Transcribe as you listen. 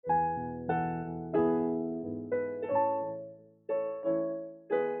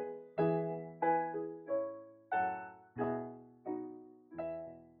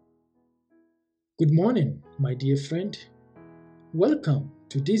Good morning, my dear friend. Welcome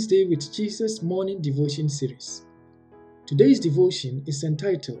to This Day with Jesus morning devotion series. Today's devotion is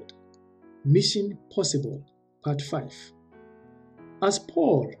entitled Mission Possible, Part 5. As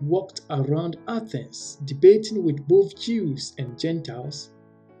Paul walked around Athens debating with both Jews and Gentiles,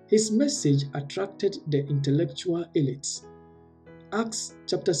 his message attracted the intellectual elites. Acts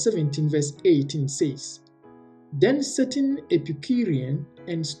chapter 17 verse 18 says, "Then certain Epicurean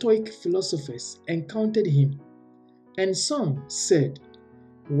and Stoic philosophers encountered him, and some said,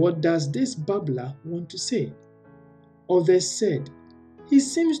 'What does this babbler want to say?' Others said, 'He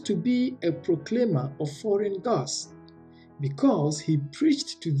seems to be a proclaimer of foreign gods, because he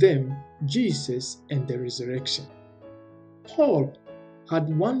preached to them Jesus and the resurrection.'" Paul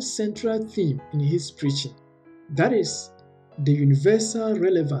had one central theme in his preaching, that is, the universal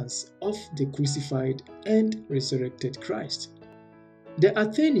relevance of the crucified and resurrected Christ. The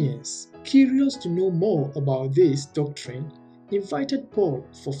Athenians, curious to know more about this doctrine, invited Paul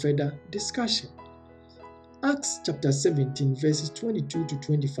for further discussion. Acts chapter 17 verses 22 to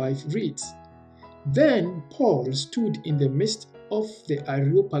 25 reads, "Then Paul stood in the midst of the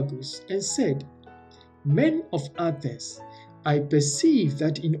Areopagus and said, 'Men of Athens, I perceive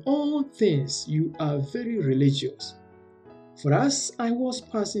that in all things you are very religious. For as I was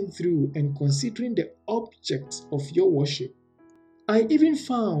passing through and considering the objects of your worship, I even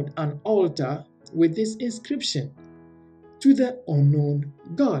found an altar with this inscription, "To the unknown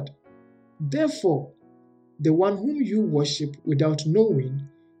God." Therefore, the one whom you worship without knowing,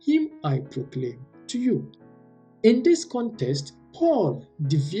 him I proclaim to you." In this context, Paul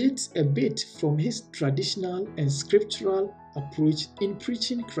deviates a bit from his traditional and scriptural approach in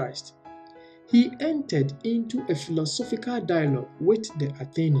preaching Christ. He entered into a philosophical dialogue with the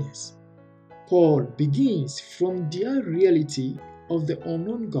Athenians. Paul begins from their reality of the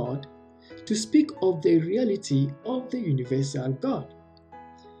unknown God to speak of the reality of the universal God.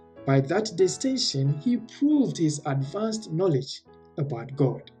 By that distinction, he proved his advanced knowledge about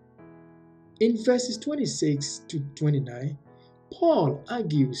God. In verses 26 to 29, Paul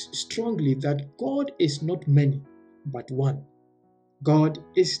argues strongly that God is not many, but one. God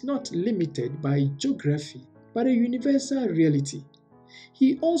is not limited by geography, but a universal reality.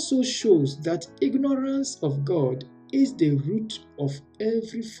 He also shows that ignorance of God is the root of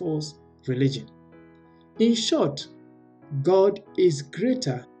every false religion. In short, God is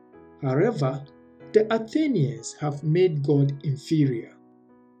greater. However, the Athenians have made God inferior.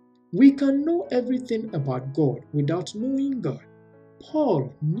 We can know everything about God without knowing God.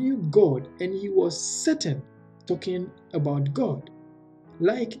 Paul knew God and he was certain talking about God.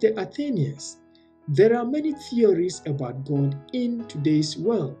 Like the Athenians, there are many theories about God in today's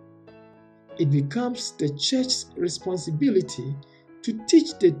world. It becomes the church's responsibility to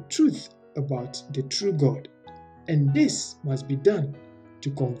teach the truth about the true God, and this must be done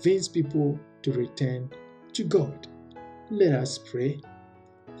to convince people to return to God. Let us pray.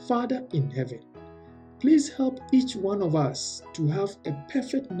 Father in heaven, please help each one of us to have a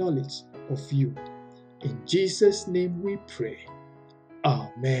perfect knowledge of you. In Jesus' name we pray.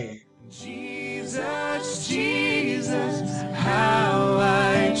 Amen. Jesus, Jesus, how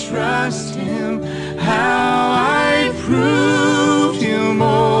I trust him, how I prove him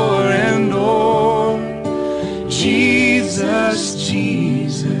more and more. Jesus,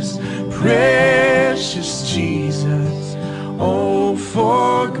 Jesus, precious Jesus, oh,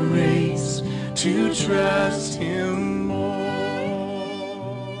 for grace to trust